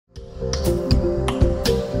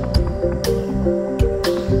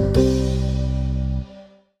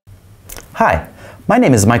Hi, my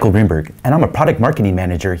name is Michael Greenberg, and I'm a product marketing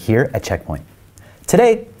manager here at Checkpoint.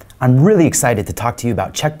 Today, I'm really excited to talk to you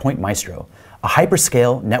about Checkpoint Maestro, a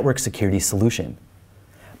hyperscale network security solution.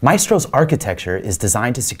 Maestro's architecture is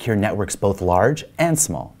designed to secure networks both large and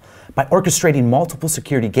small by orchestrating multiple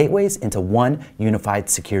security gateways into one unified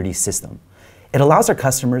security system. It allows our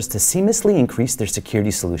customers to seamlessly increase their security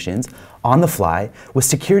solutions on the fly with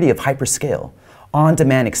security of hyperscale,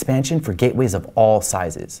 on-demand expansion for gateways of all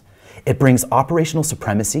sizes. It brings operational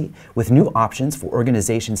supremacy with new options for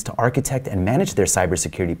organizations to architect and manage their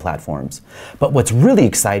cybersecurity platforms. But what's really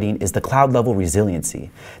exciting is the cloud-level resiliency.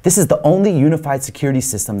 This is the only unified security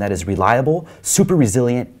system that is reliable, super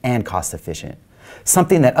resilient, and cost-efficient.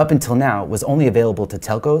 Something that up until now was only available to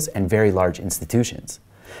telcos and very large institutions.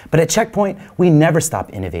 But at Checkpoint, we never stop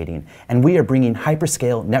innovating, and we are bringing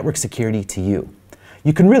hyperscale network security to you.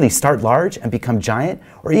 You can really start large and become giant,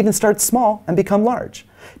 or even start small and become large.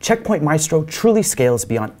 Checkpoint Maestro truly scales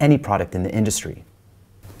beyond any product in the industry.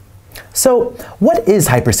 So, what is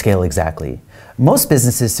hyperscale exactly? Most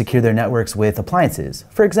businesses secure their networks with appliances.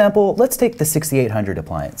 For example, let's take the 6800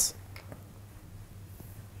 appliance.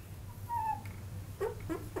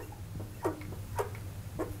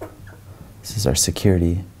 This is our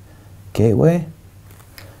security gateway.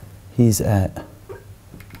 He's at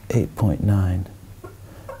 8.9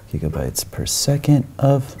 gigabytes per second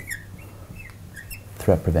of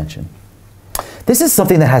threat prevention. This is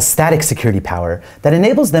something that has static security power that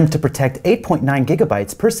enables them to protect 8.9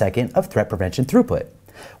 gigabytes per second of threat prevention throughput.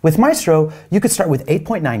 With Maestro, you could start with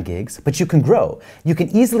 8.9 gigs, but you can grow. You can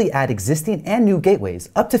easily add existing and new gateways,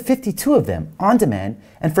 up to 52 of them on demand.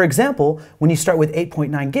 And for example, when you start with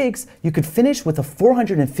 8.9 gigs, you could finish with a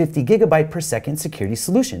 450 gigabyte per second security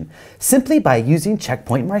solution, simply by using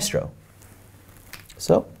Checkpoint Maestro.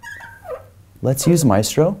 So, let's use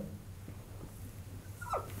Maestro.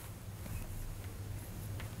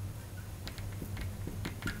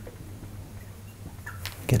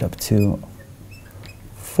 Get up to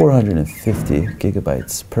 450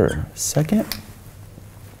 gigabytes per second.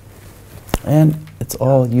 And it's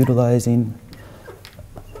all utilizing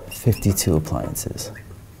 52 appliances.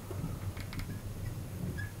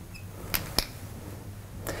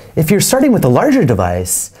 If you're starting with a larger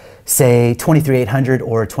device, say 23800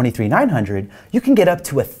 or 23900, you can get up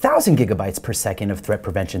to 1,000 gigabytes per second of threat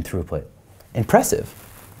prevention throughput. Impressive.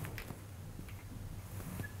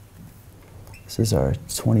 This is our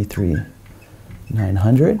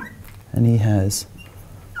 23900, and he has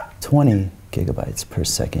 20 gigabytes per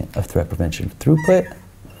second of threat prevention throughput.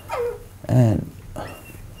 And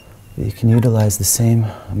you can utilize the same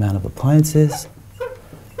amount of appliances,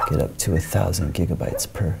 get up to 1,000 gigabytes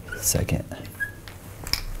per second.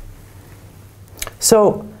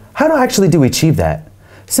 So, how do we achieve that?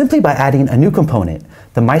 Simply by adding a new component,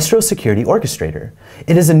 the Maestro Security Orchestrator.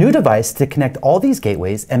 It is a new device to connect all these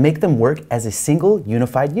gateways and make them work as a single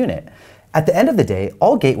unified unit. At the end of the day,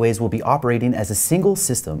 all gateways will be operating as a single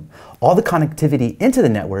system. All the connectivity into the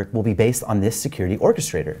network will be based on this security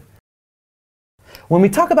orchestrator. When we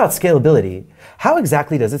talk about scalability, how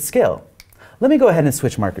exactly does it scale? Let me go ahead and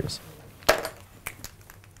switch markers.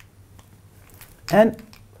 And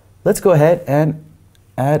let's go ahead and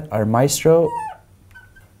add our Maestro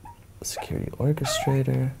Security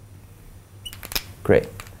Orchestrator. Great.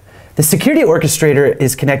 The Security Orchestrator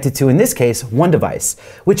is connected to, in this case, one device,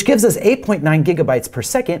 which gives us 8.9 gigabytes per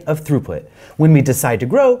second of throughput. When we decide to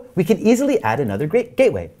grow, we can easily add another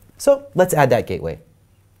gateway. So let's add that gateway.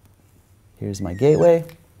 Here's my gateway,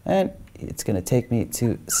 and it's going to take me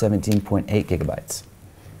to 17.8 gigabytes.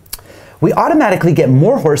 We automatically get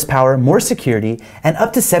more horsepower, more security, and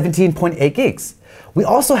up to 17.8 gigs. We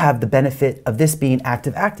also have the benefit of this being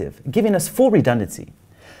active-active, giving us full redundancy.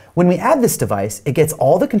 When we add this device, it gets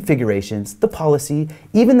all the configurations, the policy,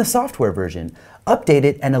 even the software version,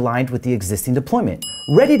 updated and aligned with the existing deployment,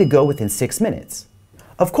 ready to go within 6 minutes.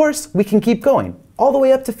 Of course, we can keep going, all the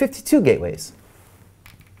way up to 52 gateways.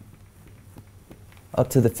 Up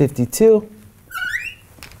to the 52.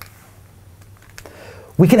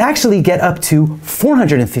 We can actually get up to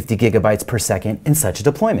 450 gigabytes per second in such a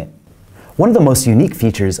deployment. One of the most unique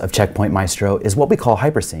features of Checkpoint Maestro is what we call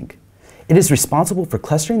Hypersync. It is responsible for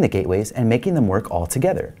clustering the gateways and making them work all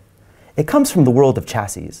together. It comes from the world of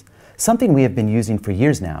chassis, something we have been using for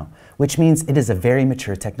years now, which means it is a very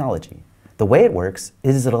mature technology. The way it works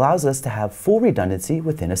is it allows us to have full redundancy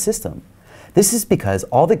within a system. This is because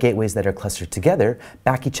all the gateways that are clustered together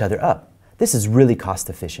back each other up. This is really cost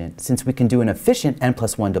efficient since we can do an efficient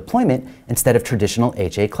N+1 deployment instead of traditional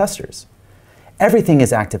HA clusters. Everything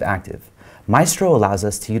is active-active. Maestro allows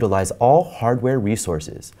us to utilize all hardware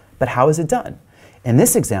resources. But how is it done? In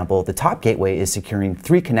this example, the top gateway is securing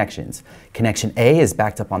 3 connections. Connection A is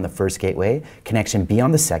backed up on the first gateway, connection B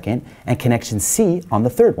on the second, and connection C on the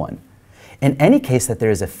third one. In any case that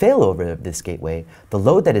there is a failover of this gateway, the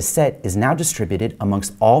load that is set is now distributed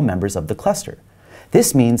amongst all members of the cluster.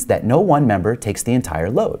 This means that no one member takes the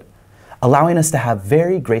entire load, allowing us to have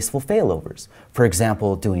very graceful failovers. For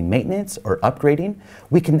example, doing maintenance or upgrading,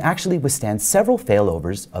 we can actually withstand several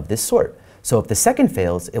failovers of this sort. So if the second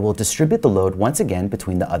fails, it will distribute the load once again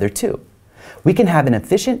between the other 2. We can have an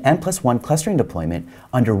efficient N+1 clustering deployment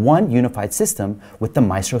under one unified system with the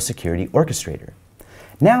Maestro security orchestrator.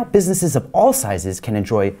 Now, businesses of all sizes can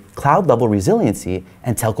enjoy cloud-level resiliency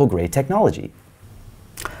and telco-grade technology.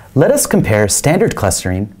 Let us compare standard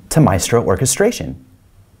clustering to Maestro orchestration.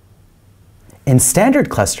 In standard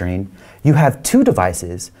clustering, you have 2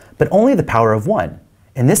 devices, but only the power of 1.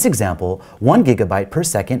 In this example, 1 GB per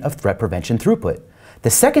second of threat prevention throughput. The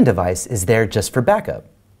second device is there just for backup.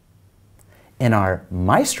 In our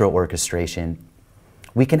Maestro orchestration,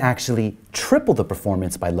 we can actually triple the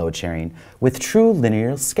performance by load sharing with true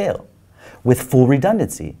linear scale, with full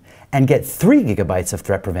redundancy, and get 3 GB of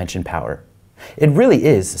threat prevention power. It really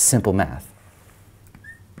is simple math.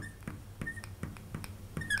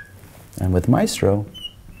 And with Maestro,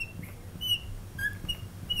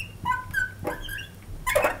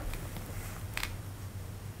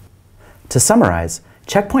 to summarize,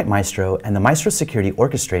 Checkpoint Maestro and the Maestro Security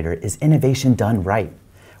Orchestrator is innovation done right.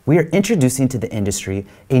 We are introducing to the industry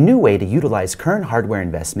a new way to utilize current hardware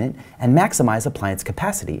investment and maximize appliance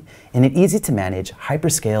capacity in an easy-to-manage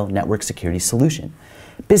hyperscale network security solution.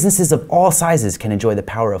 Businesses of all sizes can enjoy the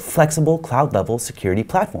power of flexible cloud-level security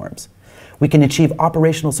platforms. We can achieve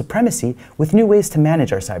operational supremacy with new ways to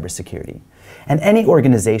manage our cybersecurity. And any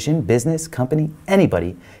organization, business, company,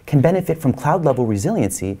 anybody can benefit from cloud-level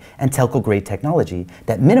resiliency and telco-grade technology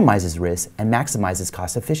that minimizes risk and maximizes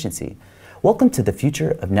cost efficiency. Welcome to the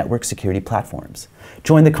future of network security platforms.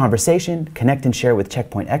 Join the conversation, connect and share with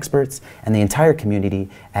Checkpoint experts and the entire community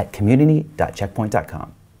at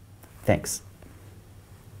community.checkpoint.com. Thanks.